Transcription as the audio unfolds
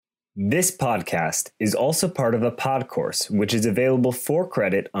This podcast is also part of a pod course, which is available for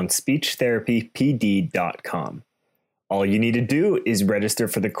credit on speechtherapypd.com. All you need to do is register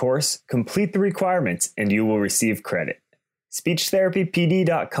for the course, complete the requirements, and you will receive credit.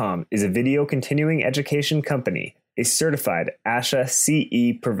 Speechtherapypd.com is a video continuing education company, a certified ASHA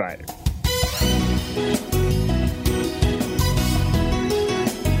CE provider.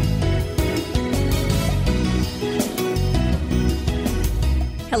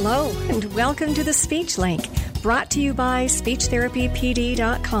 Hello, and welcome to the Speech Link, brought to you by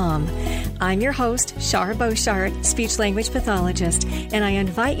SpeechTherapyPD.com. I'm your host, Shar Beauchart, speech-language pathologist, and I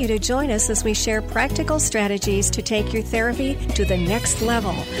invite you to join us as we share practical strategies to take your therapy to the next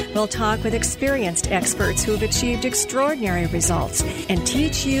level. We'll talk with experienced experts who have achieved extraordinary results and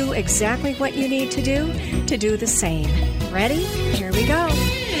teach you exactly what you need to do the same. Ready? Here we go.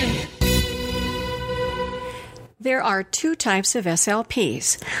 There are two types of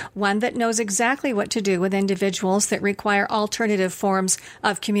SLPs, one that knows exactly what to do with individuals that require alternative forms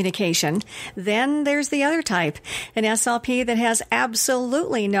of communication. Then there's the other type, an SLP that has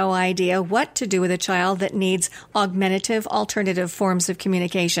absolutely no idea what to do with a child that needs augmentative alternative forms of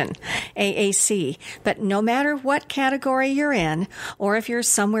communication, AAC. But no matter what category you're in, or if you're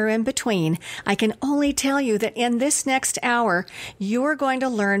somewhere in between, I can only tell you that in this next hour, you're going to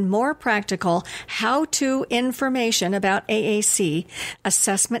learn more practical how-to information about AAC,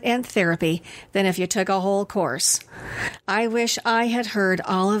 assessment and therapy, than if you took a whole course. I wish I had heard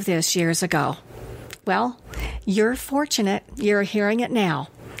all of this years ago. Well, you're fortunate you're hearing it now.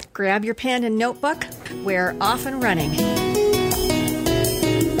 Grab your pen and notebook. We're off and running.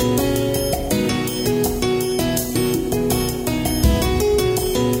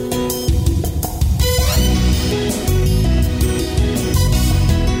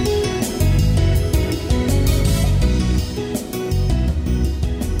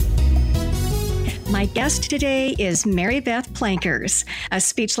 My guest today is MariBeth Plankers, a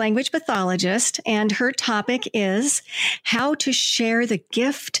speech-language pathologist, and her topic is how to share the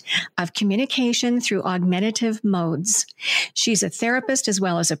gift of communication through augmentative modes. She's a therapist as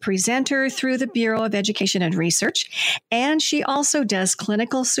well as a presenter through the Bureau of Education and Research, and she also does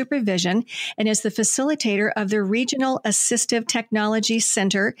clinical supervision and is the facilitator of the Regional Assistive Technology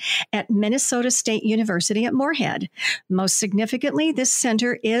Center at Minnesota State University at Moorhead. Most significantly, this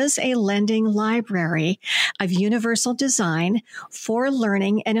center is a lending library of universal design for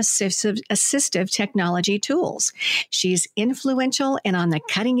learning and assistive technology tools. She's influential and on the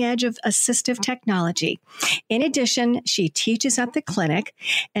cutting edge of assistive technology. In addition, she teaches at the clinic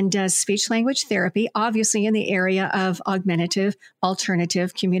and does speech-language therapy, obviously in the area of augmentative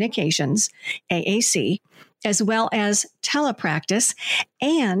alternative communications, AAC, as well as telepractice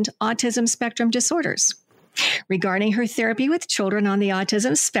and autism spectrum disorders. Regarding her therapy with children on the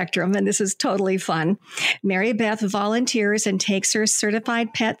autism spectrum, and this is totally fun, MariBeth volunteers and takes her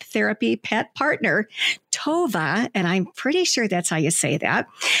certified pet therapy pet partner, Tova, and I'm pretty sure that's how you say that,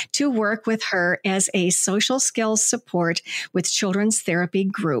 to work with her as a social skills support with children's therapy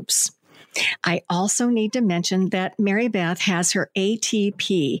groups. I also need to mention that MariBeth has her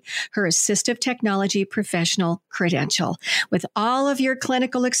ATP, her Assistive Technology Professional Credential. With all of your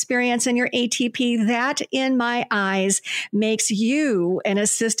clinical experience and your ATP, that, in my eyes, makes you an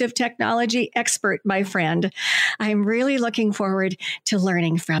assistive technology expert, my friend. I'm really looking forward to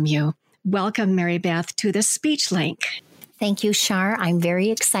learning from you. Welcome, MariBeth, to the Speech Link. Thank you, Shar. I'm very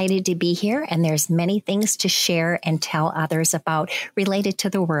excited to be here, and there's many things to share and tell others about related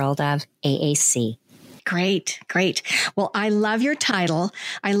to the world of AAC. Great. Well, I love your title.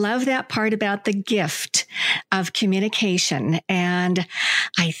 I love that part about the gift of communication. And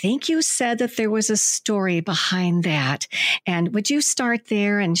I think you said that there was a story behind that. And would you start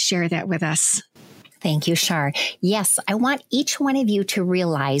there and share that with us? Thank you, Shar. Yes, I want each one of you to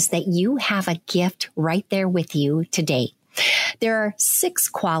realize that you have a gift right there with you today. There are 6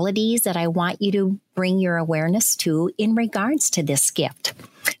 qualities that I want you to bring your awareness to in regards to this gift.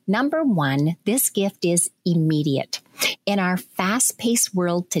 Number 1, this gift is immediate. In our fast-paced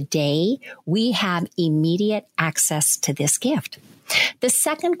world today, we have immediate access to this gift. The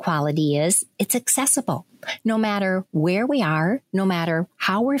second quality is it's accessible. No matter where we are, no matter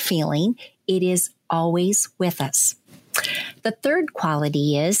how we're feeling, it is always with us. The third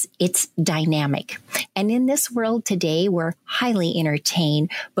quality is it's dynamic. And in this world today, we're highly entertained,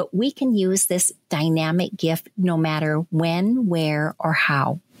 but we can use this dynamic gift no matter when, where, or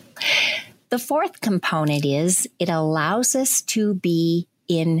how. The fourth component is it allows us to be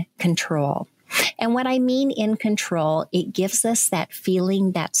in control. And what I mean in control, it gives us that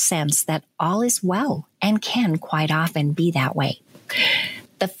feeling, that sense that all is well and can quite often be that way.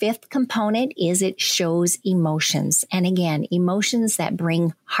 The fifth component is it shows emotions. And again, emotions that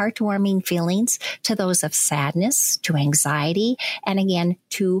bring heartwarming feelings to those of sadness, to anxiety, and again,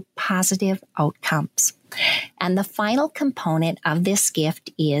 to positive outcomes. And the final component of this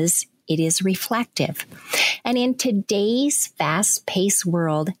gift is it is reflective. And in today's fast-paced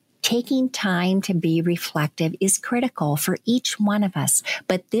world, taking time to be reflective is critical for each one of us,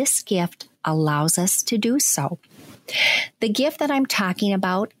 but this gift allows us to do so. The gift that I'm talking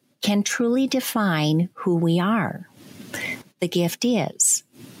about can truly define who we are. The gift is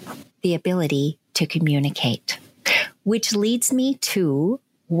the ability to communicate, which leads me to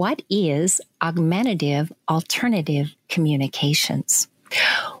what is augmentative alternative communications.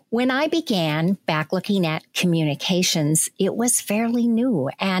 When I began back looking at communications, it was fairly new,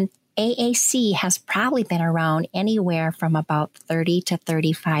 and AAC has probably been around anywhere from about 30 to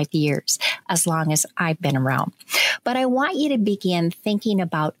 35 years, as long as I've been around. But I want you to begin thinking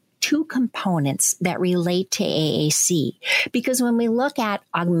about two components that relate to AAC, because when we look at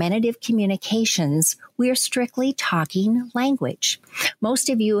augmentative communications, we are strictly talking language. Most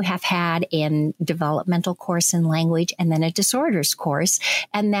of you have had a developmental course in language and then a disorders course,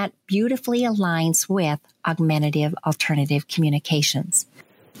 and that beautifully aligns with augmentative alternative communications.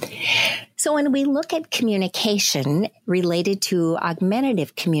 So when we look at communication related to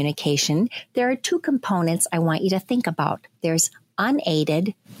augmentative communication, there are two components I want you to think about. There's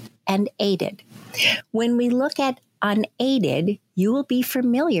unaided and aided. When we look at unaided, you will be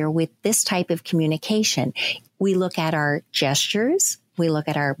familiar with this type of communication. We look at our gestures, we look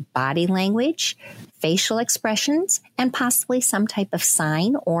at our body language, facial expressions, and possibly some type of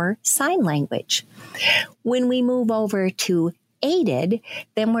sign or sign language. When we move over to aided,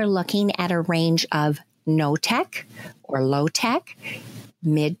 then we're looking at a range of no tech or low tech,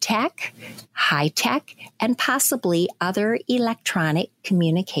 mid-tech, high-tech, and possibly other electronic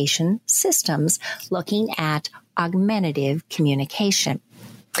communication systems looking at augmentative communication.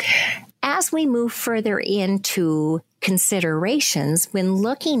 As we move further into considerations when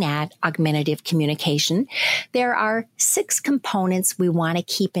looking at augmentative communication, there are 6 components we want to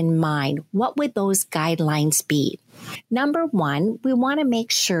keep in mind. What would those guidelines be? Number 1, we want to make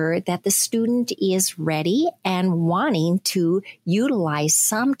sure that the student is ready and wanting to utilize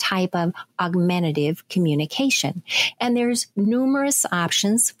some type of augmentative communication. And there's numerous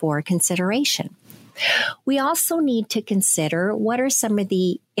options for consideration. We also need to consider what are some of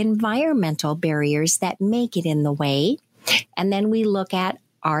the environmental barriers that make it in the way. And then we look at,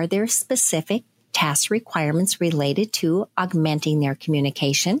 are there specific task requirements related to augmenting their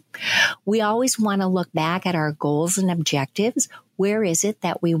communication? We always want to look back at our goals and objectives. Where is it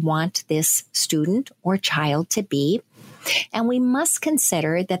that we want this student or child to be? And we must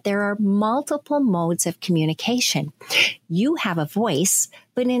consider that there are multiple modes of communication. You have a voice,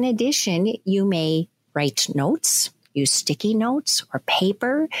 but in addition, you may write notes, use sticky notes or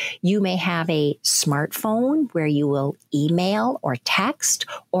paper. You may have a smartphone where you will email or text,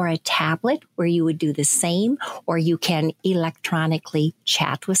 or a tablet where you would do the same, or you can electronically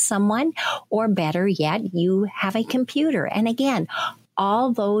chat with someone, or better yet, you have a computer. And again,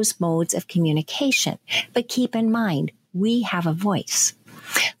 all those modes of communication. But keep in mind, we have a voice.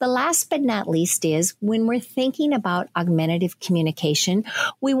 The last but not least is when we're thinking about augmentative communication,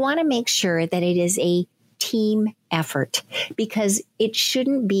 we want to make sure that it is a team effort, because it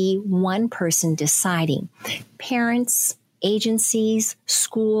shouldn't be one person deciding. Parents, agencies,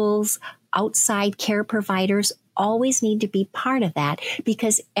 schools, outside care providers always need to be part of that,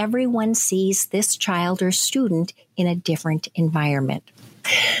 because everyone sees this child or student in a different environment.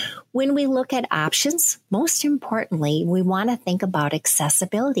 When we look at options, most importantly, we want to think about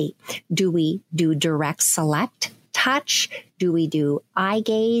accessibility. Do we do direct select, touch? Do we do eye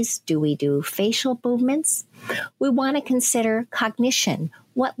gaze? Do we do facial movements? We want to consider cognition.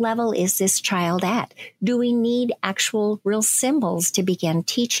 What level is this child at? Do we need actual real symbols to begin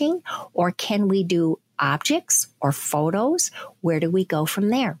teaching? Or can we do objects or photos? Where do we go from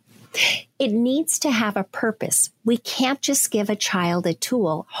there? It needs to have a purpose. We can't just give a child a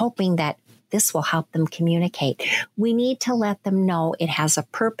tool hoping that this will help them communicate. We need to let them know it has a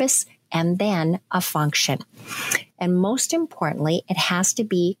purpose and then a function. And most importantly, it has to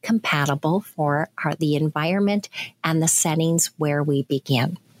be compatible for the environment and the settings where we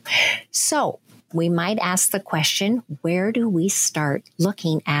begin. So we might ask the question, where do we start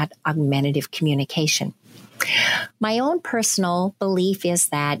looking at augmentative communication? My own personal belief is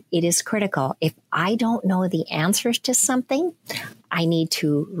that it is critical. If I don't know the answers to something, I need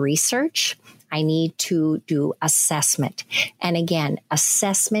to research, I need to do assessment. And again,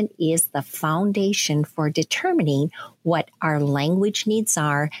 assessment is the foundation for determining what our language needs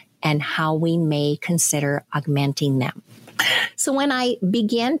are and how we may consider augmenting them. So when I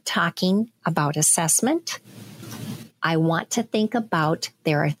begin talking about assessment, I want to think about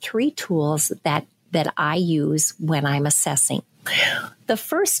there are 3 tools that I use when I'm assessing. The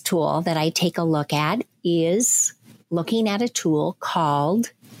first tool that I take a look at is looking at a tool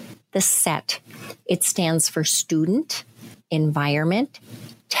called the SET. It stands for Student, Environment,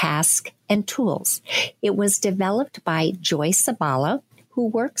 Task, and Tools. It was developed by Joyce Zabala, who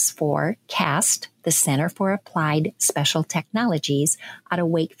works for CAST, the Center for Applied Special Technologies, out of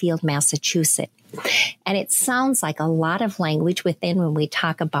Wakefield, Massachusetts. And it sounds like a lot of language within when we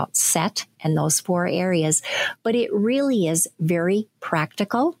talk about SET and those 4 areas, but it really is very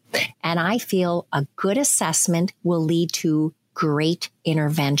practical. And I feel a good assessment will lead to great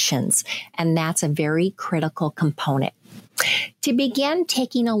interventions. And that's a very critical component. To begin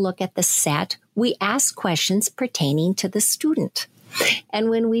taking a look at the SET, we ask questions pertaining to the student. And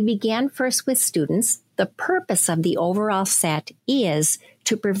when we began first with students, the purpose of the overall SET is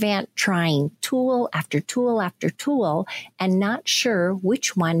to prevent trying tool after tool after tool and not sure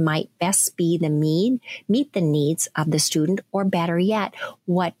which one might best be meet the needs of the student, or better yet,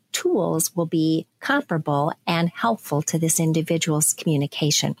 what tools will be comparable and helpful to this individual's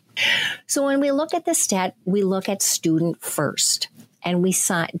communication. So when we look at the SET, we look at student first. And we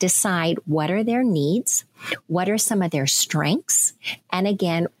decide what are their needs, what are some of their strengths, and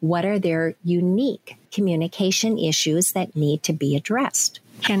again, what are their unique communication issues that need to be addressed.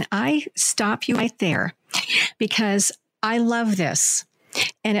 Can I stop you right there? Because I love this.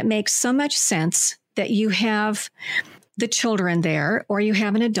 And it makes so much sense that you have the children there, or you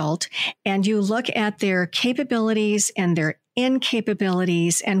have an adult, and you look at their capabilities and their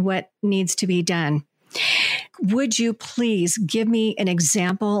incapabilities and what needs to be done. Would you please give me an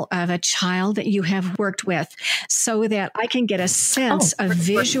example of a child that you have worked with so that I can get a sense, a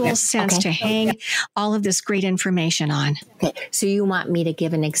visual sense to hang all of this great information on? Okay. So you want me to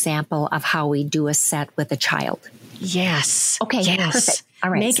give an example of how we do a SET with a child? Yes. Okay. Yes. Perfect. All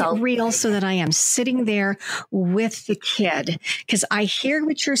right. Make it real so that I am sitting there with the kid, because I hear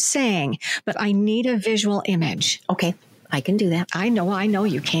what you're saying, but I need a visual image. Okay. I can do that. I know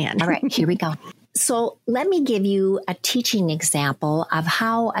you can. All right. Here we go. So let me give you a teaching example of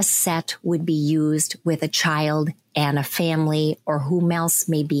how a SET would be used with a child and a family or whom else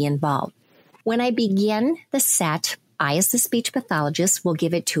may be involved. When I begin the SET, I, as the speech pathologist, will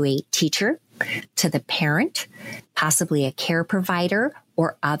give it to a teacher, to the parent, possibly a care provider,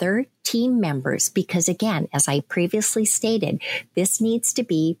 or other team members. Because again, as I previously stated, this needs to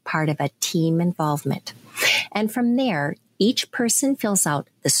be part of a team involvement. And from there, each person fills out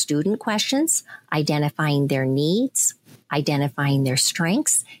the student questions, identifying their needs, identifying their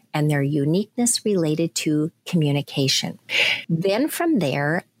strengths, and their uniqueness related to communication. Then from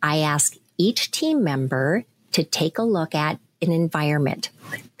there, I ask each team member to take a look at an environment.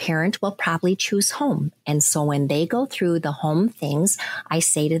 Parent will probably choose home. And so when they go through the home things, I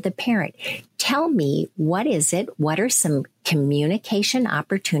say to the parent, tell me, what is it? What are some communication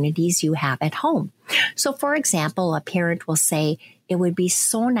opportunities you have at home? So for example, a parent will say, it would be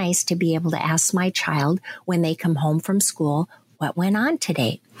so nice to be able to ask my child when they come home from school, what went on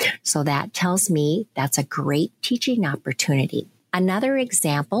today? So that tells me that's a great teaching opportunity. Another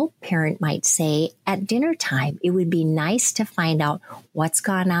example, parent might say at dinner time, it would be nice to find out what's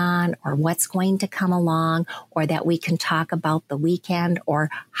gone on or what's going to come along, or that we can talk about the weekend or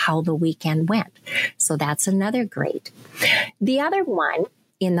how the weekend went. So that's another great. The other one,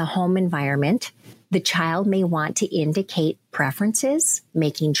 in the home environment, the child may want to indicate preferences,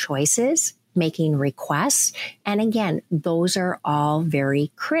 making choices, making requests. And again, those are all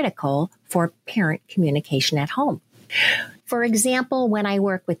very critical for parent communication at home. For example, when I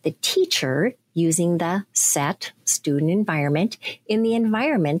work with the teacher using the SET, student environment, in the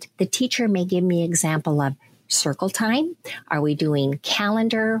environment, the teacher may give me an example of circle time. Are we doing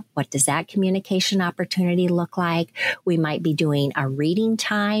calendar? What does that communication opportunity look like? We might be doing a reading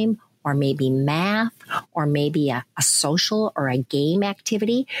time, or maybe math, or maybe a social or a game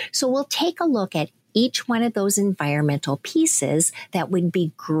activity. So we'll take a look at each one of those environmental pieces that would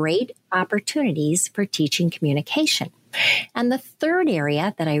be great opportunities for teaching communication. And the third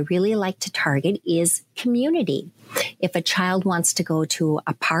area that I really like to target is community. If a child wants to go to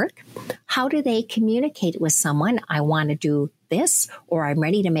a park, how do they communicate with someone? I want to do this, or I'm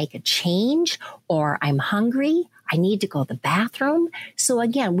ready to make a change, or I'm hungry, I need to go to the bathroom. So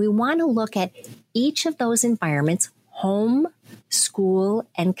again, we want to look at each of those environments, home, school,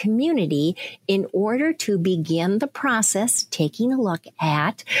 and community in order to begin the process, taking a look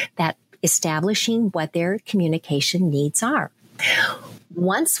at that, establishing what their communication needs are.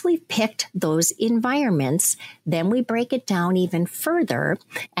 Once we've picked those environments, then we break it down even further.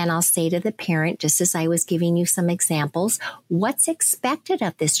 And I'll say to the parent, just as I was giving you some examples, what's expected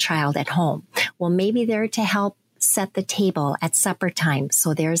of this child at home? Well, maybe they're to help set the table at supper time.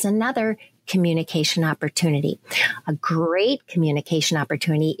 So there's another communication opportunity. A great communication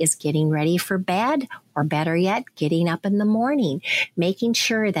opportunity is getting ready for bed, or better yet, getting up in the morning, making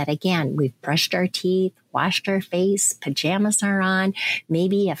sure that, again, we've brushed our teeth, washed our face, pajamas are on,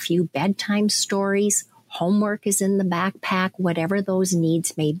 maybe a few bedtime stories, homework is in the backpack, whatever those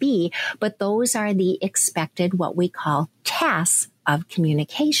needs may be. But those are the expected, what we call tasks of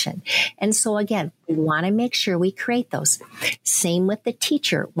communication. And so again, we want to make sure we create those. Same with the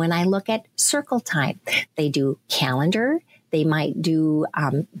teacher. When I look at circle time, they do calendar. They might do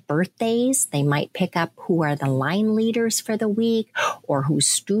birthdays. They might pick up who are the line leaders for the week or who's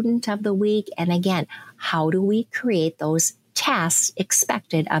student of the week. And again, how do we create those tasks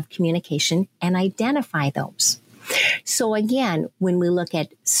expected of communication and identify those? So again, when we look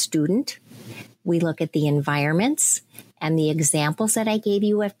at student, we look at the environments and the examples that I gave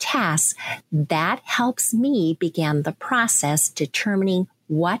you of tasks. That helps me begin the process determining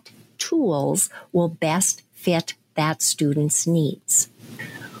what tools will best fit that student's needs.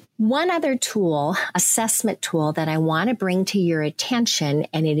 One other tool, assessment tool that I want to bring to your attention,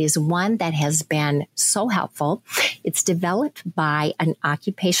 and it is one that has been so helpful. It's developed by an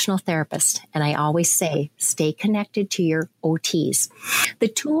occupational therapist. And I always say, stay connected to your OTs. The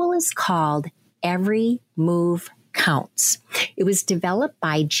tool is called Every Move Counts. It was developed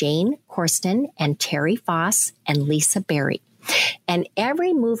by Jane Corsten and Terry Foss and Lisa Berry. And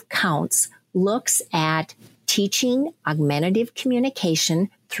Every Move Counts looks at teaching augmentative communication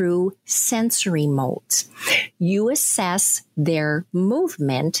through sensory modes. You assess their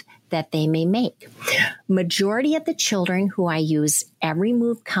movement that they may make. Majority of the children who I use Every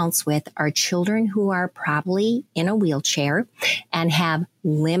Move Counts with are children who are probably in a wheelchair and have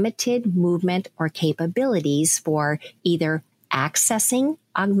limited movement or capabilities for either accessing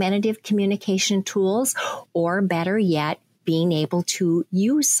augmentative communication tools or, better yet, being able to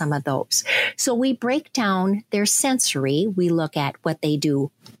use some of those. So we break down their sensory. We look at what they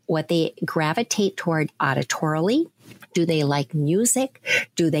do, what they gravitate toward auditorily. Do they like music?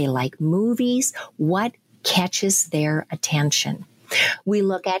 Do they like movies? What catches their attention? We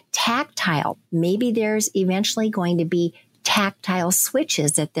look at tactile. Maybe there's eventually going to be tactile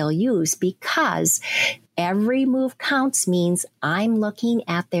switches that they'll use because Every Move Counts means I'm looking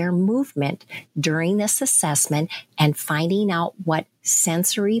at their movement during this assessment and finding out what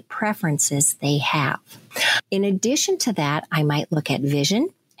sensory preferences they have. In addition to that, I might look at vision.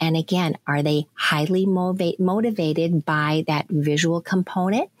 And again, are they highly motivated by that visual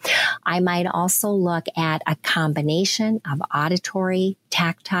component? I might also look at a combination of auditory,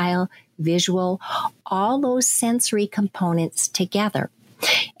 tactile, visual, all those sensory components together.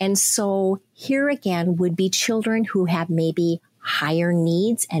 And so here again would be children who have maybe higher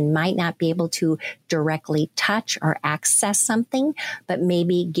needs and might not be able to directly touch or access something, but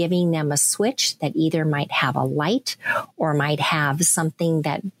maybe giving them a switch that either might have a light or might have something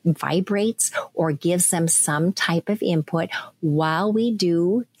that vibrates or gives them some type of input while we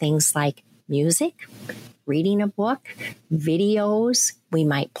do things like music, reading a book, videos. We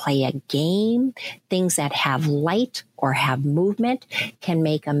might play a game. Things that have light or have movement can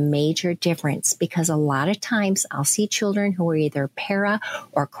make a major difference because a lot of times I'll see children who are either para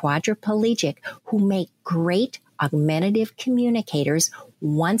or quadriplegic who make great augmentative communicators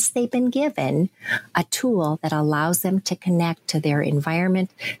once they've been given a tool that allows them to connect to their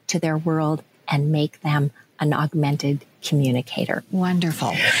environment, to their world, and make them an augmented communicator.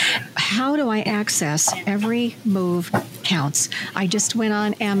 Wonderful. How do I access Every Move Counts? I just went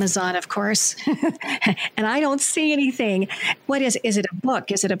on Amazon, of course, and I don't see anything. What is it a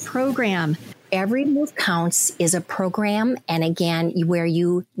book? Is it a program? Every Move Counts is a program, and again, where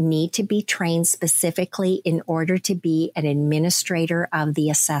you need to be trained specifically in order to be an administrator of the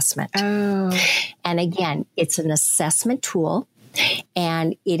assessment. Oh. And again, it's an assessment tool.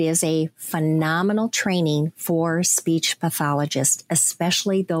 And it is a phenomenal training for speech pathologists,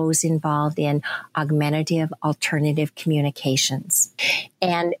 especially those involved in augmentative alternative communications.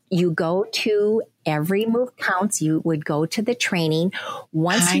 And you go to Every Move Counts. You would go to the training.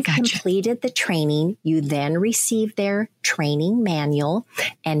 Once you've completed the training, you then receive their training manual.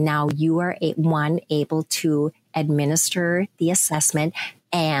 And now you are able to administer the assessment.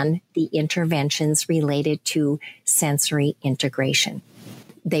 and the interventions related to sensory integration.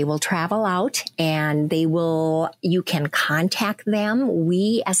 They will travel out and you can contact them.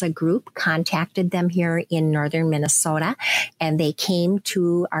 We as a group contacted them here in northern Minnesota, and they came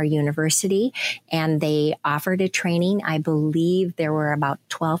to our university and they offered a training. I believe there were about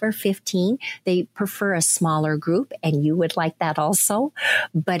 12 or 15. They prefer a smaller group, and you would like that also.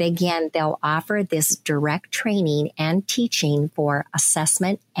 But again, they'll offer this direct training and teaching for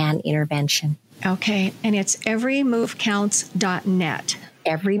assessment and intervention. Okay. And it's everymovecounts.net.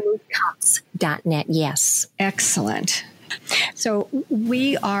 Everymovecounts.net, yes. Excellent. So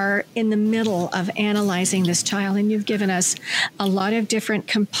we are in the middle of analyzing this child, and you've given us a lot of different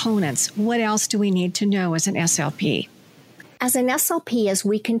components. What else do we need to know as an SLP? As an SLP, as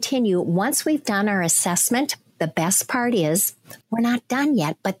we continue, once we've done our assessment, the best part is we're not done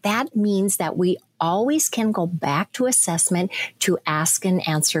yet, but that means that we always can go back to assessment to ask and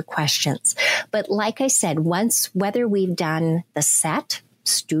answer questions. But like I said, whether we've done the set,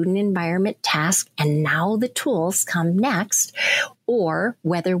 student environment, task, and now the tools come next, or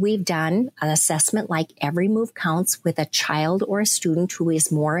whether we've done an assessment like Every Move Counts with a child or a student who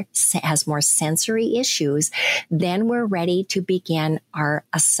has more sensory issues, then we're ready to begin our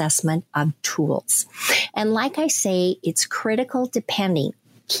assessment of tools. And like I say, it's critical depending.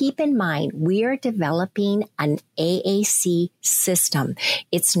 Keep in mind, we are developing an AAC system.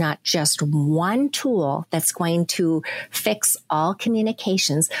 It's not just one tool that's going to fix all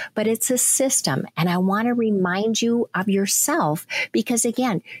communications, but it's a system. And I want to remind you of yourself because,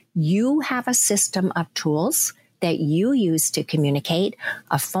 again, you have a system of tools that you use to communicate: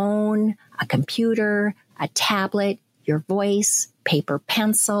 a phone, a computer, a tablet, your voice, paper,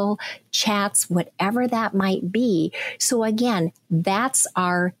 pencil, chats, whatever that might be. So again, that's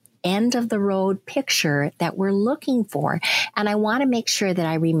our end of the road picture that we're looking for. And I want to make sure that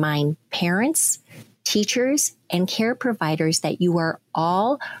I remind parents, teachers, and care providers that you are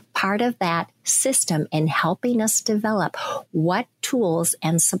all part of that system and helping us develop what tools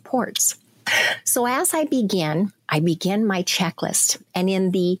and supports. So as I begin my checklist. And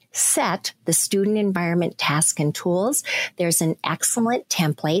in the set, the student environment task and tools, there's an excellent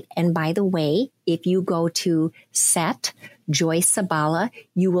template. And by the way, if you go to set Joy Zabala,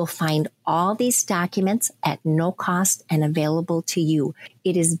 you will find all these documents at no cost and available to you.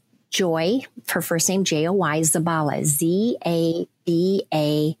 It is Joy, for first name Joy, Zabala,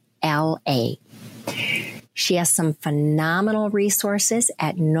 Zabala. She has some phenomenal resources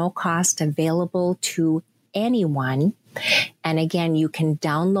at no cost available to anyone. And again, you can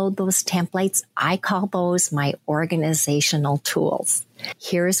download those templates. I call those my organizational tools.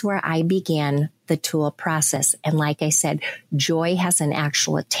 Here's where I begin the tool process. And like I said, Joy has an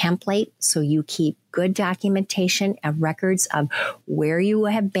actual template, so you keep good documentation and records of where you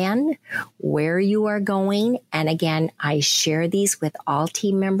have been, where you are going. And again, I share these with all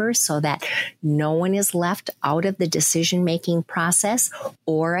team members so that no one is left out of the decision-making process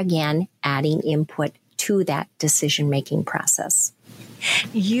or, again, adding input to that decision-making process.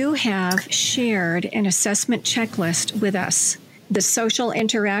 You have shared an assessment checklist with us. The social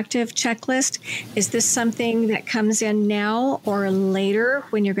interactive checklist, is this something that comes in now or later?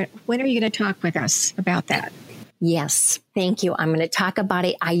 When are you going to talk with us about that? Yes, thank you. I'm going to talk about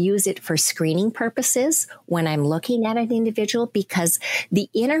it. I use it for screening purposes when I'm looking at an individual because the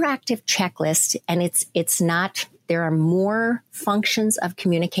interactive checklist, and it's not, there are more functions of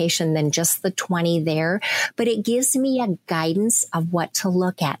communication than just the 20 there, but it gives me a guidance of what to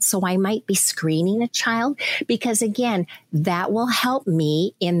look at. So I might be screening a child because, again, that will help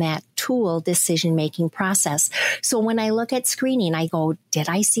me in that tool decision-making process. So when I look at screening, I go, did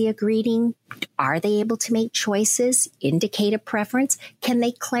I see a greeting? Are they able to make choices, indicate a preference? Can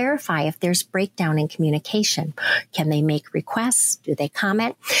they clarify if there's breakdown in communication? Can they make requests? Do they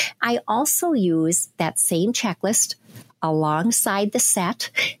comment? I also use that same checklist alongside the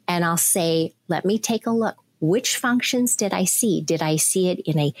set, and I'll say, let me take a look. Which functions did I see? Did I see it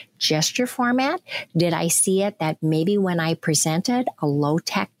in a gesture format? Did I see it that maybe when I presented a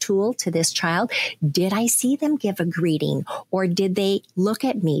low-tech tool to this child, did I see them give a greeting? Or did they look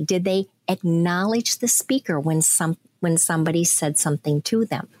at me? Did they acknowledge the speaker when somebody said something to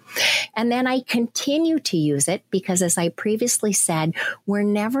them? And then I continue to use it because, as I previously said, we're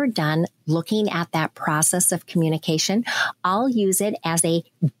never done looking at that process of communication. I'll use it as a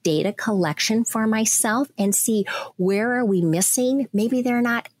data collection for myself and see where are we missing. Maybe they're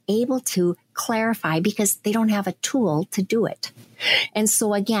not able to clarify because they don't have a tool to do it. And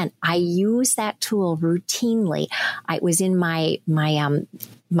so again, I use that tool routinely. I was in my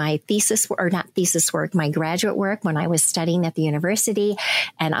my my graduate work when I was studying at the university,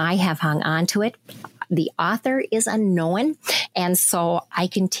 and I have hung on to it. The author is unknown, and so I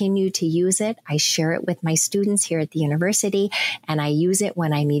continue to use it. I share it with my students here at the university, and I use it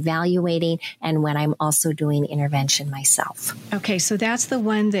when I'm evaluating and when I'm also doing intervention myself. Okay, so that's the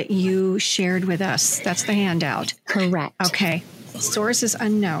one that you shared with us. That's the handout. Correct. Okay. Source is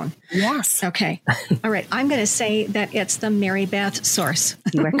unknown. Yes. Okay. All right. I'm going to say that it's the MariBeth source.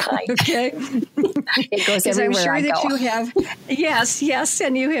 You are kind. Okay. It goes everywhere I'm sure I that go. you have. Yes.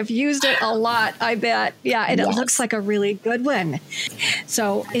 And you have used it a lot, I bet. Yeah. And Yes. It looks like a really good one.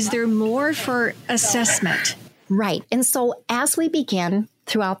 So is there more for assessment? Right. And so as we begin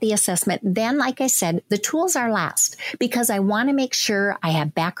throughout the assessment, then, like I said, the tools are last because I want to make sure I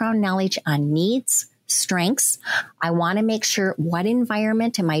have background knowledge on needs, strengths. I want to make sure what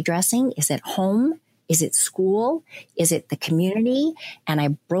environment am I addressing? Is it home? Is it school? Is it the community? And I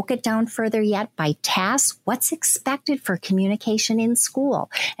broke it down further yet by tasks. What's expected for communication in school?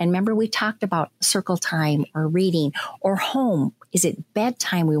 And remember, we talked about circle time or reading or home. Is it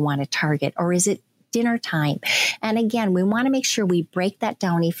bedtime we want to target, or is it dinner time? And again, we want to make sure we break that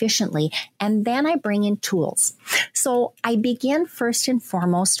down efficiently. And then I bring in tools. So I begin first and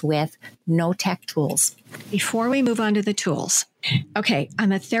foremost with no-tech tools. Before we move on to the tools, okay,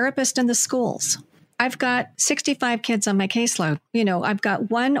 I'm a therapist in the schools. I've got 65 kids on my caseload. I've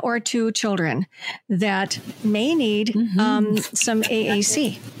got 1 or 2 children that may need some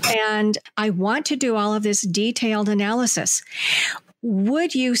AAC. And I want to do all of this detailed analysis.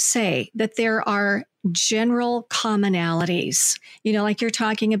 Would you say that there are general commonalities? Like you're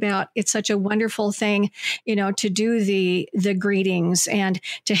talking about, it's such a wonderful thing, to do the greetings and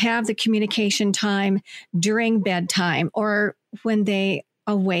to have the communication time during bedtime or when they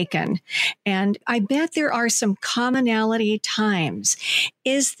awaken. And I bet there are some commonality times.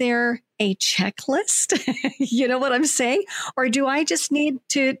 Is there a checklist? You know what I'm saying? Or do I just need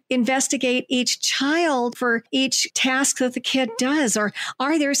to investigate each child for each task that the kid does? Or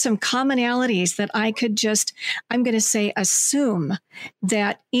are there some commonalities that I could just, I'm going to say, assume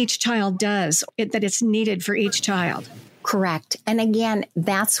that each child does, that it's needed for each child? Correct. And again,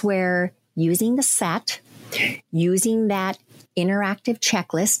 that's where using the set, using that interactive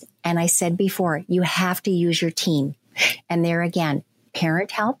checklist, and I said before, you have to use your team. And there again,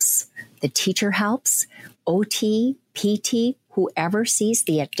 parent helps, the teacher helps, OT, PT, whoever sees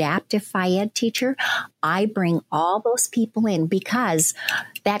the adaptive Phy-Ed teacher, I bring all those people in because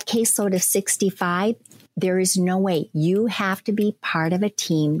that caseload of 65, there is no way. You have to be part of a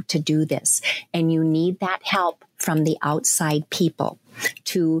team to do this. And you need that help from the outside people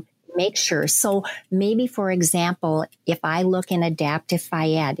to make sure. So maybe, for example, if I look in adaptive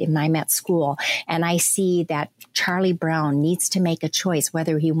Phy-Ed and I'm at school and I see that Charlie Brown needs to make a choice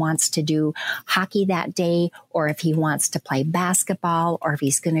whether he wants to do hockey that day or if he wants to play basketball or if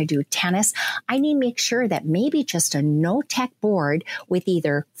he's going to do tennis, I need to make sure that maybe just a no-tech board with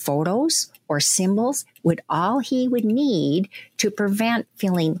either photos or symbols would all he would need to prevent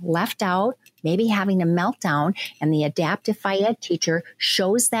feeling left out, maybe having a meltdown, and the adaptive Phy-Ed teacher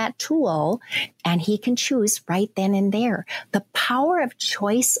shows that tool and he can choose right then and there. The power of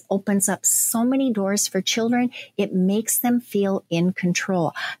choice opens up so many doors for children. It makes them feel in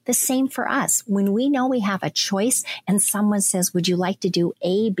control. The same for us. When we know we have a choice and someone says, would you like to do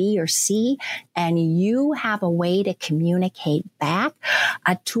A, B, or C? And you have a way to communicate back,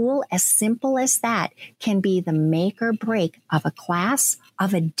 a tool as simple as that can be the make or break of a class,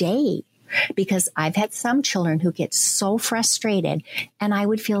 of a day. Because I've had some children who get so frustrated, and I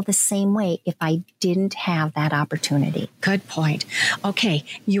would feel the same way if I didn't have that opportunity. Good point. Okay,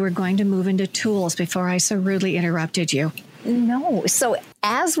 you were going to move into tools before I so rudely interrupted you. No. So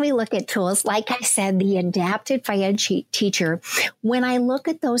as we look at tools, like I said, the adapted Phy-Ed teacher, when I look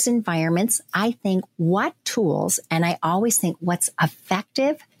at those environments, I think what tools, and I always think what's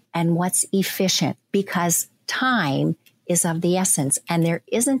effective and what's efficient, because time is of the essence. And there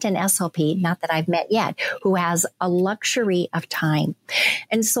isn't an SLP, not that I've met yet, who has a luxury of time.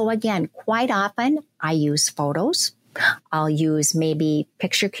 And so again, quite often I use photos. I'll use maybe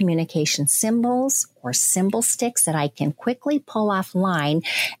picture communication symbols or symbol sticks that I can quickly pull offline.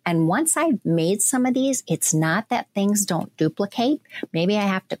 And once I've made some of these, it's not that things don't duplicate. Maybe I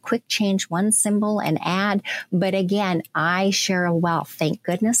have to quick change one symbol and add. But again, I share a wealth. Thank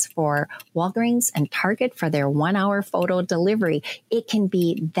goodness for Walgreens and Target for their 1-hour photo delivery. It can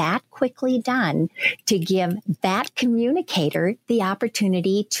be that quickly done to give that communicator the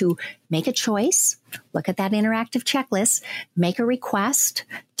opportunity to make a choice, look at that interactive checklist, make a request,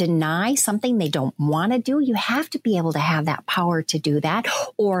 deny something they don't want to do, you have to be able to have that power to do that.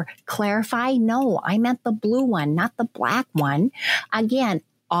 Or clarify, no, I meant the blue one, not the black one. Again,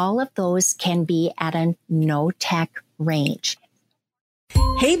 all of those can be at a no-tech range.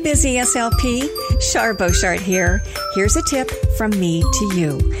 Hey, busy SLP, Char Beauchart here. Here's a tip from me to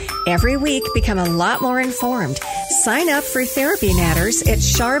you. Every week, become a lot more informed. Sign up for Therapy Matters at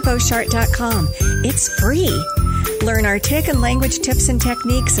charbeauchart.com. It's free. Learn our tick and language tips and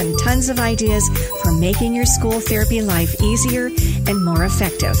techniques and tons of ideas for making your school therapy life easier and more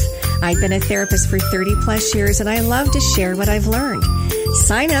effective. I've been a therapist for 30 plus years and I love to share what I've learned.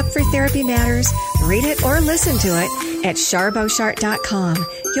 Sign up for Therapy Matters, read it or listen to it at charbeauchart.com.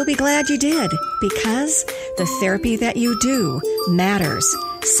 You'll be glad you did, because the therapy that you do matters.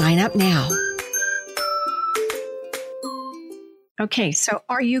 Sign up now. Okay, so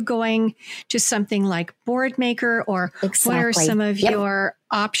are you going to something like Boardmaker, or Exactly. what are some of your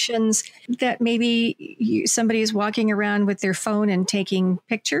options that maybe somebody is walking around with their phone and taking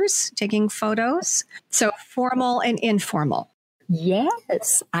pictures, taking photos? So formal and informal.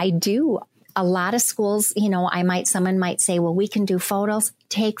 Yes, I do. A lot of schools, someone might say, well, we can do photos.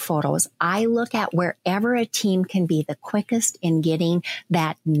 Take photos. I look at wherever a team can be the quickest in getting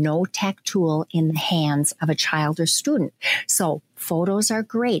that no-tech tool in the hands of a child or student. So photos are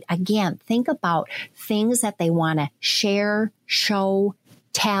great. Again, think about things that they want to share, show,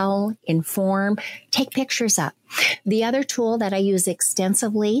 tell, inform, take pictures up. The other tool that I use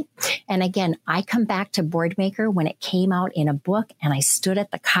extensively, and again, I come back to Boardmaker when it came out in a book, and I stood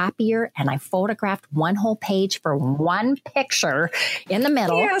at the copier and I photographed one whole page for one picture in the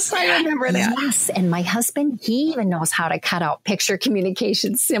middle. Yes, I remember that. Yes, and my husband, he even knows how to cut out picture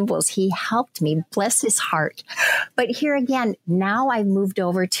communication symbols. He helped me, bless his heart. But here again, now I've moved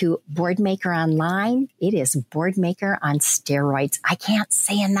over to Boardmaker Online. It is Boardmaker on steroids. I can't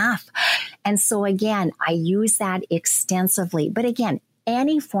say enough. And so again, I use that extensively. But again,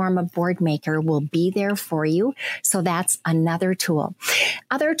 any form of Boardmaker will be there for you. So that's another tool.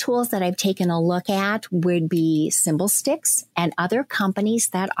 Other tools that I've taken a look at would be symbol sticks and other companies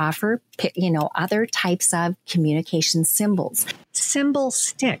that offer, other types of communication symbols. Symbol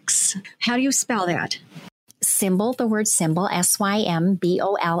sticks. How do you spell that? Symbol, the word symbol,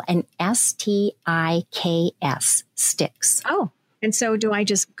 SYMBOL, and STIKS, sticks. Oh, and so do I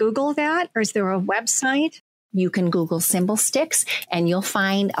just Google that, or is there a website? You can Google symbol sticks and you'll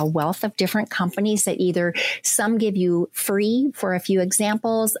find a wealth of different companies that either some give you free for a few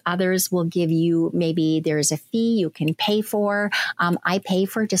examples. Others will give you, maybe there's a fee you can pay for. I pay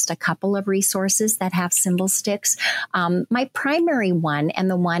for just a couple of resources that have symbol sticks. My primary one, and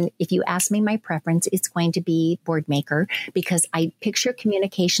the one, if you ask me my preference, it's going to be Boardmaker, because picture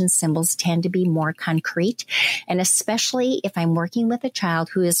communication symbols tend to be more concrete. And especially if I'm working with a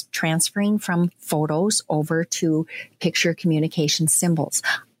child who is transferring from photos over to picture communication symbols.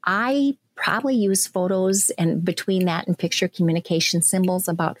 I probably use photos, and between that and picture communication symbols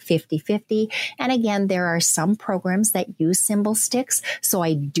about 50-50. And again, there are some programs that use symbol sticks. So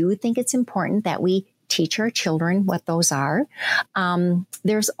I do think it's important that we teach our children what those are.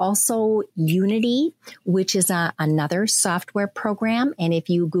 There's also Unity, which is another software program. And if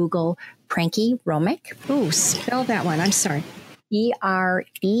you Google Pranky Romic. Ooh, spell that one. I'm sorry.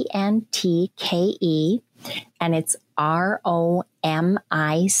 ERENTKE. And it's ROMICH.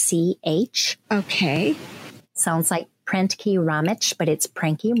 Okay. Sounds like Prentke Romic, but it's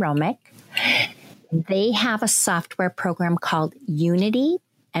Pranky Romic. They have a software program called Unity.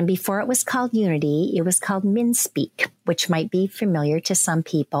 And before it was called Unity, it was called MinSpeak, which might be familiar to some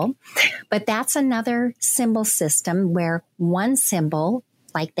people. But that's another symbol system where one symbol,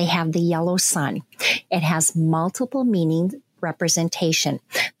 like they have the yellow sun, it has multiple meaning representation.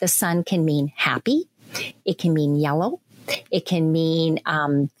 The sun can mean happy. It can mean yellow. It can mean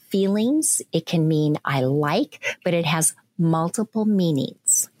feelings. It can mean I like, but it has multiple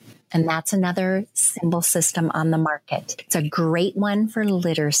meanings. And that's another symbol system on the market. It's a great one for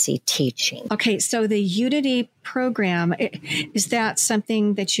literacy teaching. Okay, so the Unity program, is that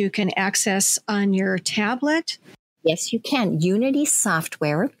something that you can access on your tablet? Yes, you can. Unity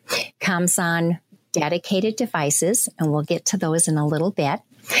software comes on dedicated devices, and we'll get to those in a little bit.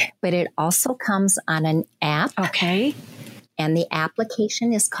 But it also comes on an app. Okay. And the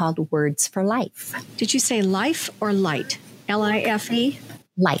application is called Words for Life. Did you say life or light? L-I-F-E?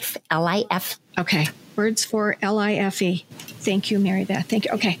 Life. L-I-F. Okay. Words for L-I-F-E. Thank you, MariBeth. Thank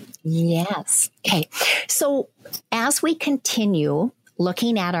you. Okay. Yes. Okay. So as we continue,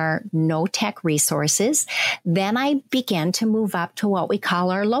 looking at our no tech resources, then I began to move up to what we call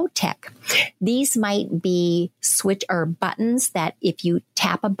our low tech. These might be switch or buttons that if you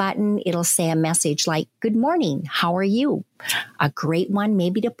tap a button, it'll say a message like, good morning, how are you? A great one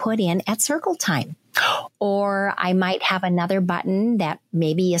maybe to put in at circle time. Or I might have another button that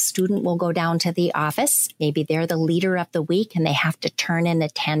maybe a student will go down to the office. Maybe they're the leader of the week and they have to turn in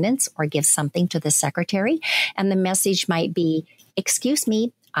attendance or give something to the secretary. And the message might be, excuse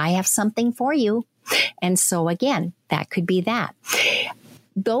me, I have something for you. And so again, that could be that.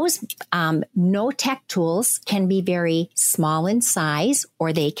 Those no tech tools can be very small in size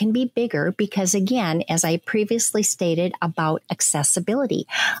or they can be bigger because, again, as I previously stated about accessibility,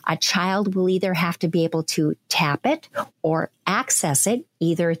 a child will either have to be able to tap it or access it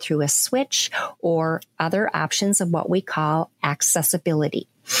either through a switch or other options of what we call accessibility.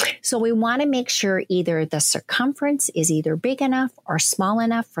 So we want to make sure either the circumference is either big enough or small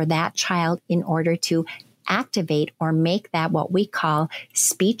enough for that child in order to activate or make that what we call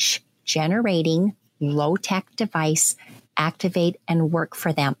speech generating low tech device activate and work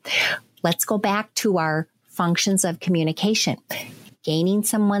for them. Let's go back to our functions of communication: gaining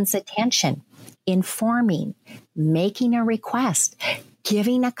someone's attention, informing, making a request,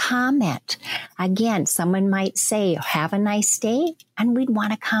 giving a comment. Again, someone might say, have a nice day, and we'd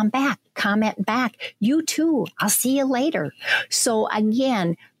want to comment back, you too, I'll see you later. So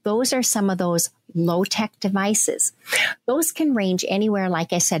again, those are some of those low-tech devices. Those can range anywhere,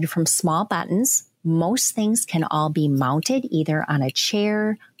 like I said, from small buttons. Most things can all be mounted either on a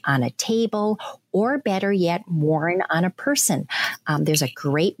chair, on a table, or better yet, worn on a person. There's a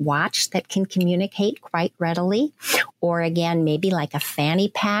great watch that can communicate quite readily. Or again, maybe like a fanny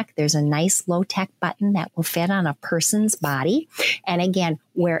pack, there's a nice low-tech button that will fit on a person's body. And again,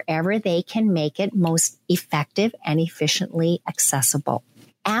 wherever they can make it most effective and efficiently accessible.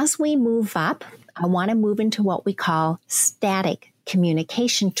 As we move up, I want to move into what we call static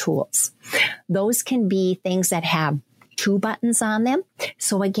communication tools. Those can be things that have 2 buttons on them.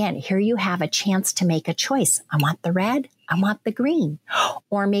 So again, here you have a chance to make a choice. I want the red, I want the green.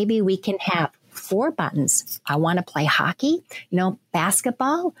 Or maybe we can have 4 buttons. I want to play hockey,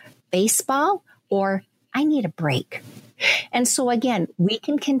 basketball, baseball, or I need a break. And so again, we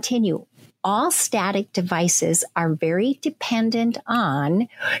can continue. All static devices are very dependent on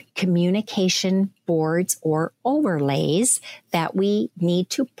communication boards or overlays that we need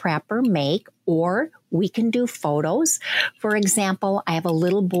to prep or make, or we can do photos. For example, I have a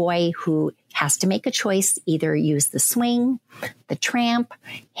little boy who has to make a choice, either use the swing, the tramp,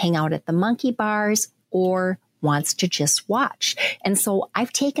 hang out at the monkey bars, or wants to just watch. And so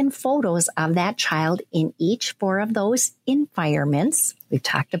I've taken photos of that child in each 4 of those environments. We've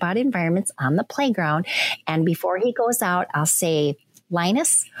talked about environments on the playground. And before he goes out, I'll say,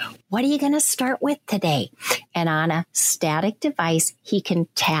 Linus, what are you going to start with today? And on a static device, he can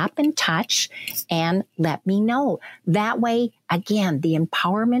tap and touch and let me know. That way, again, the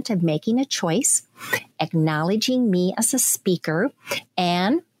empowerment of making a choice, acknowledging me as a speaker,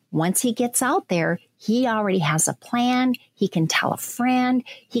 and once he gets out there, he already has a plan. He can tell a friend.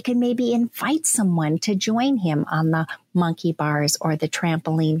 He can maybe invite someone to join him on the monkey bars or the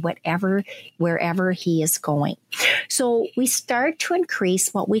trampoline, wherever he is going. So we start to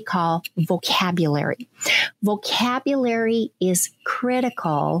increase what we call vocabulary. Vocabulary is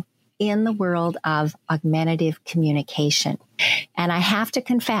critical in the world of augmentative communication. And I have to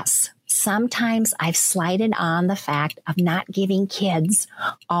confess, sometimes I've slighted on the fact of not giving kids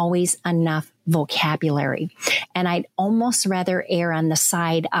always enough vocabulary. And I'd almost rather err on the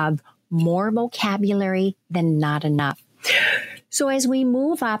side of more vocabulary than not enough. So as we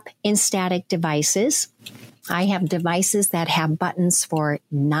move up in static devices, I have devices that have buttons for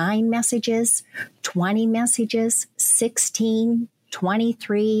 9 messages, 20 messages, 16,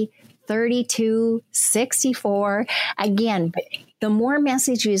 23, 32, 64. Again, the more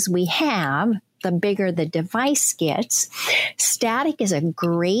messages we have, the bigger the device gets. Static is a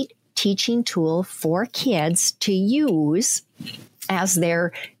great teaching tool for kids to use as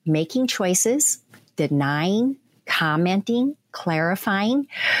they're making choices, denying, commenting, clarifying.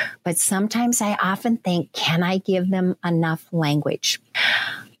 But sometimes I often think, can I give them enough language?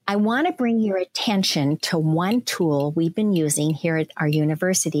 I want to bring your attention to one tool we've been using here at our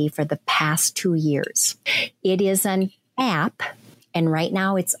university for the past 2 years. It is an app, and right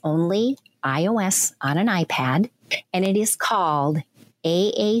now it's only iOS on an iPad, and it is called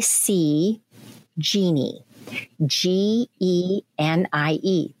AAC Genie, Genie.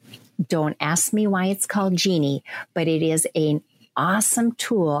 Don't ask me why it's called Genie, but it is an awesome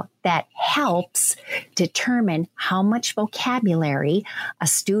tool that helps determine how much vocabulary a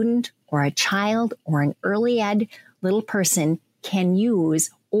student or a child or an early ed little person can use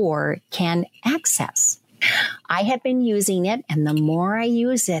or can access. I have been using it, and the more I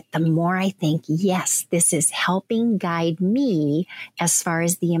use it, the more I think, yes, this is helping guide me as far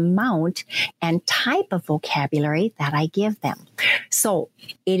as the amount and type of vocabulary that I give them. So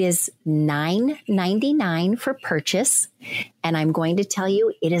it is $9.99 for purchase, and I'm going to tell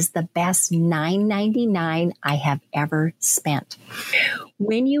you it is the best $9.99 I have ever spent.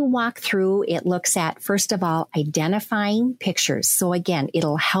 When you walk through, it looks at, first of all, identifying pictures. So again,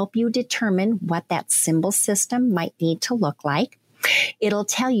 it'll help you determine what that symbol system might need to look like. It'll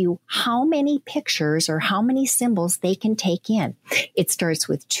tell you how many pictures or how many symbols they can take in. It starts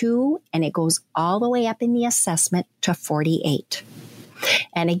with 2 and it goes all the way up in the assessment to 48.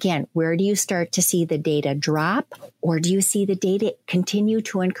 And again, where do you start to see the data drop, or do you see the data continue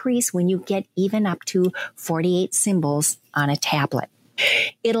to increase when you get even up to 48 symbols on a tablet?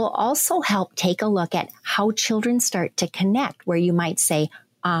 It'll also help take a look at how children start to connect, where you might say,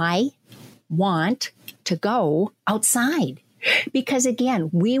 I want to go outside. Because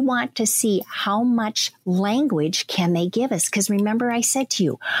again, we want to see how much language can they give us. Because remember I said to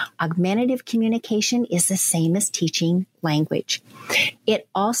you, augmentative communication is the same as teaching language. It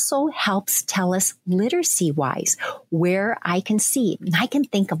also helps tell us literacy-wise where I can see. I can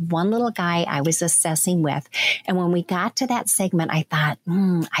think of one little guy I was assessing with. And when we got to that segment, I thought,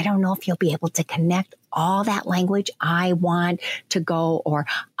 I don't know if you'll be able to connect all that language. I want to go, or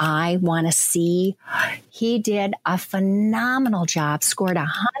I want to see. He did a phenomenal job, scored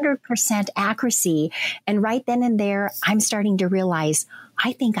 100% accuracy. And right then and there, I'm starting to realize,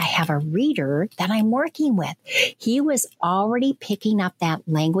 I think I have a reader that I'm working with. He was already picking up that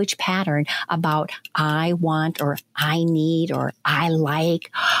language pattern about I want, or I need, or I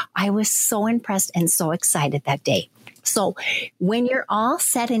like. I was so impressed and so excited that day. So when you're all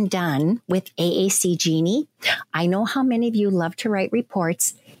said and done with AAC Genie, I know how many of you love to write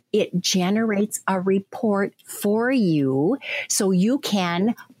reports. It generates a report for you so you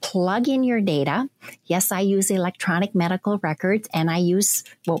can plug in your data. Yes, I use electronic medical records, and I use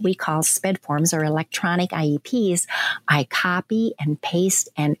what we call SPED forms or electronic IEPs. I copy and paste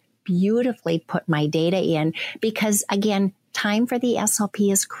and beautifully put my data in because, again, time for the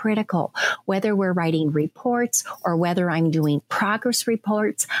SLP is critical. Whether we're writing reports or whether I'm doing progress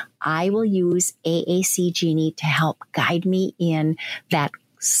reports, I will use AAC Genie to help guide me in that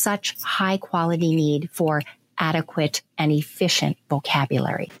such high quality need for adequate and efficient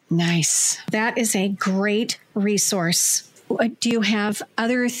vocabulary. Nice. That is a great resource. Do you have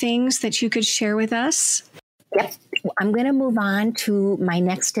other things that you could share with us? Yep. I'm going to move on to my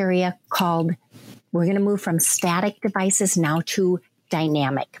next area called, we're going to move from static devices now to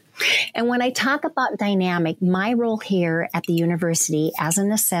dynamic. And when I talk about dynamic, my role here at the university as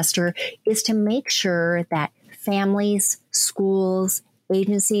an assessor is to make sure that families, schools,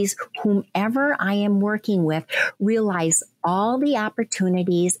 agencies, whomever I am working with, realize all the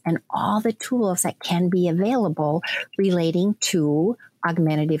opportunities and all the tools that can be available relating to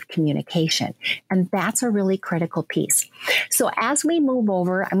augmentative communication. And that's a really critical piece. So as we move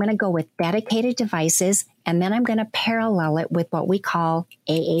over, I'm going to go with dedicated devices, and then I'm going to parallel it with what we call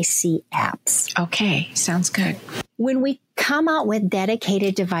AAC apps. Okay, sounds good. When we come out with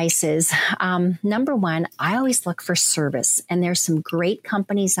dedicated devices, number one, I always look for service. And there's some great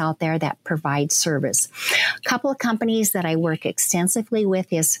companies out there that provide service. A couple of companies that I work extensively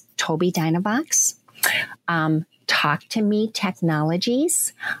with is Tobii Dynavox, Talk to Me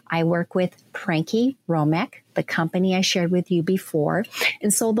Technologies. I work with Pranky Romek, the company I shared with you before.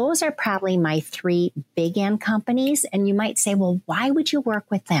 And so those are probably my 3 big end companies. And you might say, well, why would you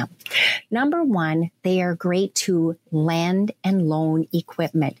work with them? Number one, they are great to lend and loan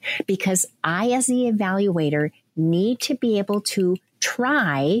equipment because I, as the evaluator, need to be able to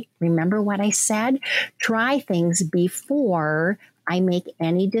try, remember what I said, try things before I make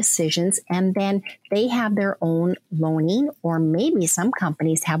any decisions, and then they have their own loaning, or maybe some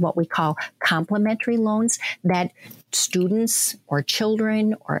companies have what we call complimentary loans that students or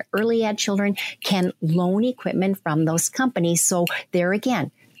children or early ed children can loan equipment from those companies. So there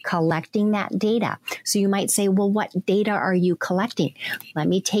again, collecting that data. So you might say, well, what data are you collecting? Let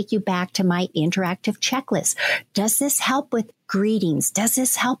me take you back to my interactive checklist. Does this help with greetings? Does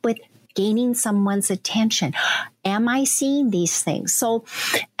this help with gaining someone's attention? Am I seeing these things? So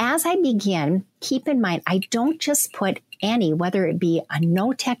as I begin, keep in mind, I don't just put any, whether it be a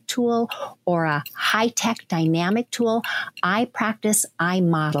no-tech tool or a high-tech dynamic tool, I practice, I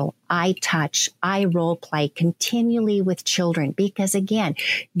model, I touch, I role play continually with children because, again,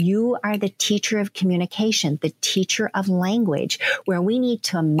 you are the teacher of communication, the teacher of language, where we need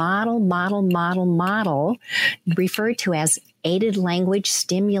to model, referred to as aided language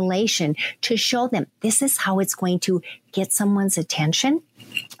stimulation, to show them this is how it's going to get someone's attention,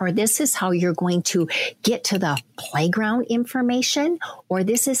 or this is how you're going to get to the playground information, or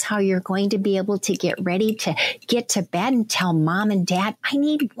this is how you're going to be able to get ready to get to bed and tell mom and dad, I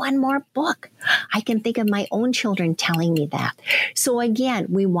need one more book. I can think of my own children telling me that. So again,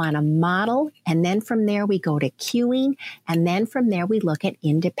 we want to model, and then from there we go to cueing, and then from there we look at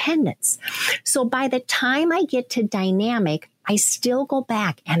independence. So by the time I get to dynamic, I still go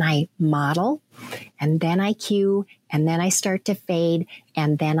back and I model, and then I cue, and then I start to fade,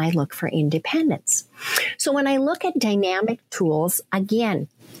 and then I look for independence. So when I look at dynamic tools, again,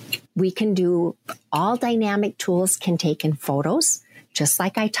 we can do all dynamic tools can take in photos, just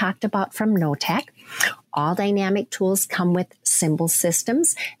like I talked about from no-tech. All dynamic tools come with symbol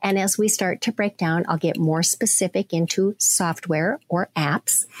systems. And as we start to break down, I'll get more specific into software or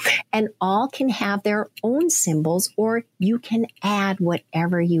apps. And all can have their own symbols, or you can add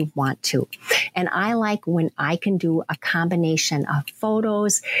whatever you want to. And I like when I can do a combination of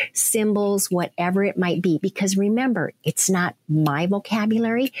photos, symbols, whatever it might be. Because remember, it's not my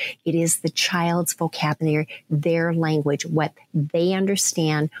vocabulary. It is the child's vocabulary, their language, what they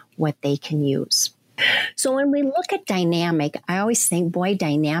understand, what they can use. So when we look at dynamic, I always think, boy,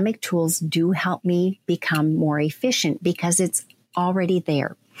 dynamic tools do help me become more efficient because it's already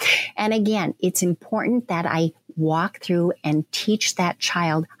there. And again, it's important that I walk through and teach that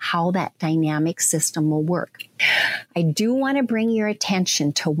child how that dynamic system will work. I do want to bring your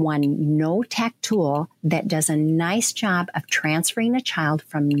attention to one no-tech tool that does a nice job of transferring a child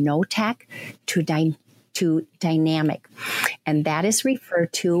from no-tech to dynamic. And that is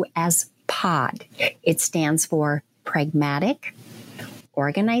referred to as POD. It stands for Pragmatic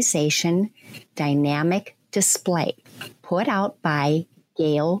Organization Dynamic Display, put out by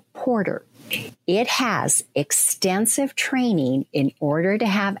Gail Porter. It has extensive training in order to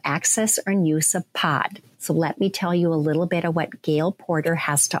have access or use of POD. So let me tell you a little bit of what Gail Porter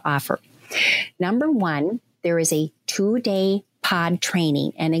has to offer. Number one, there is a 2-day POD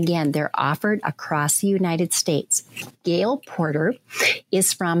training. And again, they're offered across the United States. Gail Porter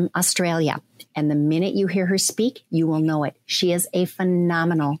is from Australia. And the minute you hear her speak, you will know it. She is a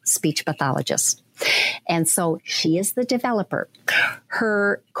phenomenal speech pathologist. And so she is the developer.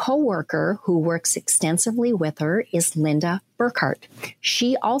 Her coworker who works extensively with her is Linda Burkhart.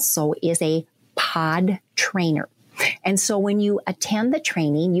 She also is a POD trainer. And so when you attend the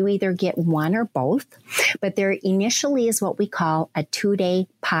training, you either get one or both, but there initially is what we call a 2-day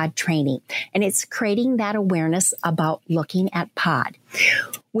POD training. And it's creating that awareness about looking at POD.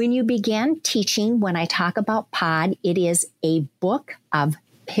 When you begin teaching, when I talk about POD, it is a book of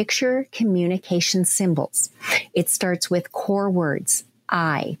picture communication symbols. It starts with core words: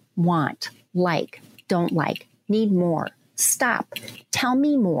 I, want, like, don't like, need more, stop, tell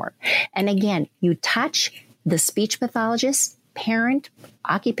me more. And again, you touch the speech pathologist, parent,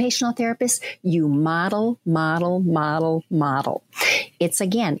 occupational therapist, you model. It's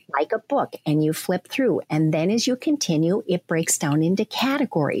again like a book, and you flip through. And then as you continue, it breaks down into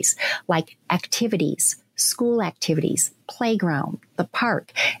categories like activities, school activities, playground, the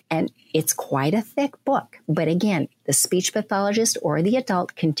park. And it's quite a thick book. But again, the speech pathologist or the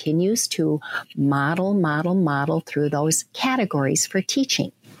adult continues to model through those categories for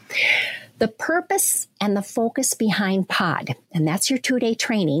teaching. The purpose and the focus behind POD, and that's your 2-day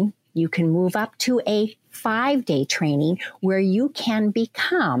training. You can move up to a 5-day training where you can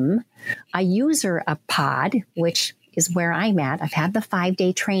become a user of POD, which is where I'm at. I've had the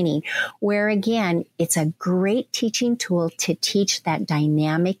 5-day training where, again, it's a great teaching tool to teach that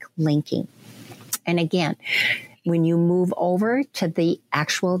dynamic linking. And again, when you move over to the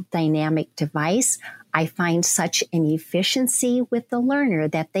actual dynamic device, I find such an efficiency with the learner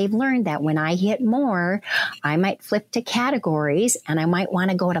that they've learned that when I hit more, I might flip to categories and I might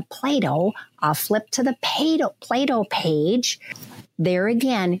want to go to Play-Doh. I'll flip to the Play-Doh page. There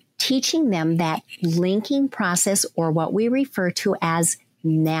again, teaching them that linking process, or what we refer to as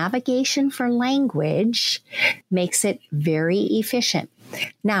navigation for language, makes it very efficient.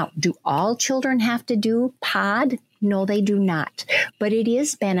 Now, do all children have to do POD? No, they do not. But it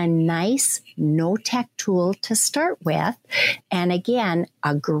has been a nice no-tech tool to start with. And again,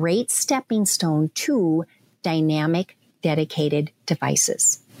 a great stepping stone to dynamic dedicated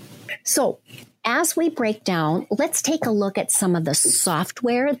devices. So as we break down, let's take a look at some of the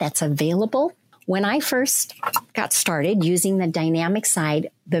software that's available. When I first got started using the dynamic side,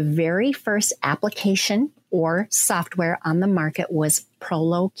 the very first application or software on the market was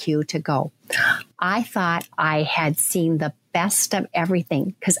Prolo-Q2Go. I thought I had seen the best of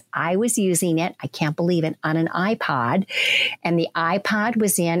everything because I was using it, I can't believe it, on an iPod. And the iPod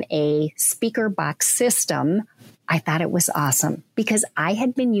was in a speaker box system. I thought it was awesome because I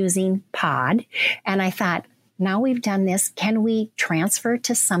had been using Pod and I thought, now we've done this, can we transfer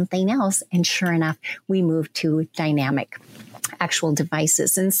to something else? And sure enough, we moved to dynamic actual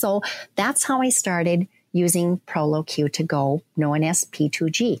devices. And so that's how I started using Prolo-Q2Go, known as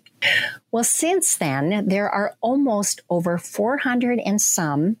P2G. Well, since then, there are almost over 400 and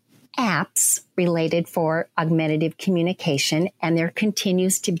some apps related for augmentative communication, and there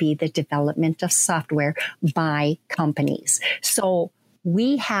continues to be the development of software by companies. So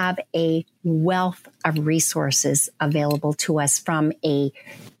we have a wealth of resources available to us from a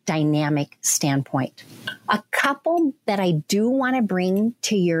dynamic standpoint. A couple that I do want to bring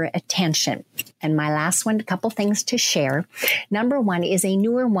to your attention, and my last one, a couple things to share. Number one is a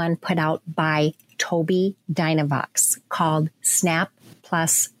newer one put out by Tobii Dynavox called Snap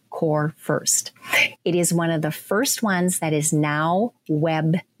Plus Core First. It is one of the first ones that is now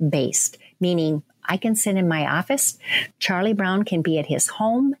web-based, meaning I can sit in my office, Charlie Brown can be at his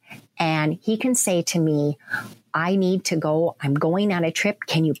home, and he can say to me, I need to go, I'm going on a trip.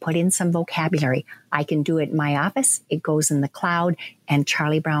 Can you put in some vocabulary? I can do it in my office. It goes in the cloud, and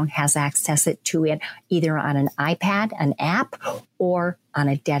Charlie Brown has access to it either on an iPad, an app, or on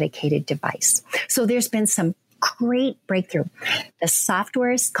a dedicated device. So there's been some great breakthrough. The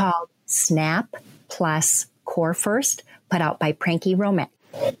software is called Snap Plus Core First, put out by Pranky Romet.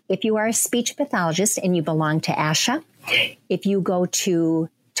 If you are a speech pathologist and you belong to ASHA, if you go to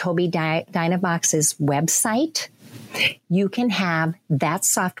Tobii Dynavox's website, you can have that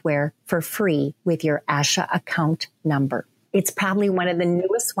software for free with your ASHA account number. It's probably one of the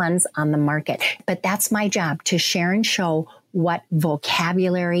newest ones on the market, but that's my job, to share and show what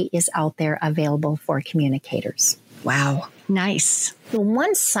vocabulary is out there available for communicators. Wow. Nice. The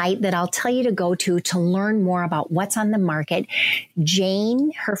one site that I'll tell you to go to learn more about what's on the market,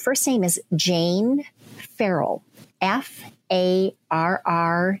 Jane, her first name is Jane Farrell, Farrel.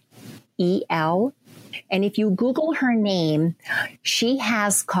 And if you Google her name, she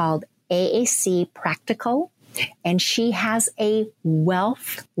has called AAC Practical, and she has a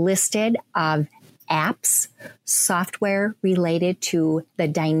wealth listed of apps, software related to the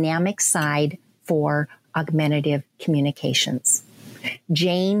dynamic side for augmentative communications.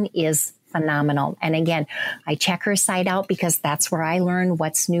 Jane is phenomenal. And again, I check her site out because that's where I learn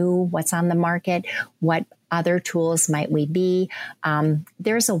what's new, what's on the market, what other tools might we be.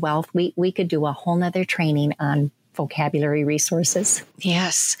 There's a wealth. We could do a whole nother training on vocabulary resources.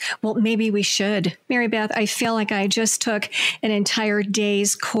 Yes. Well, maybe we should. MariBeth, I feel like I just took an entire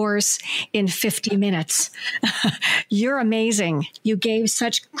day's course in 50 minutes. You're amazing. You gave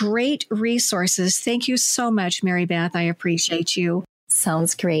such great resources. Thank you so much, MariBeth. I appreciate you.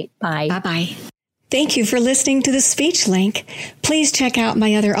 Sounds great. Bye. Bye-bye. Thank you for listening to the Speech Link. Please check out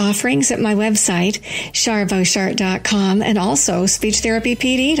my other offerings at my website, charboshart.com, and also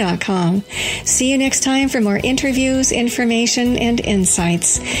speechtherapypd.com. See you next time for more interviews, information, and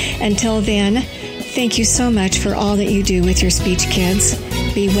insights. Until then, thank you so much for all that you do with your speech kids.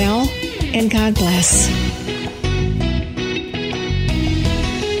 Be well, and God bless.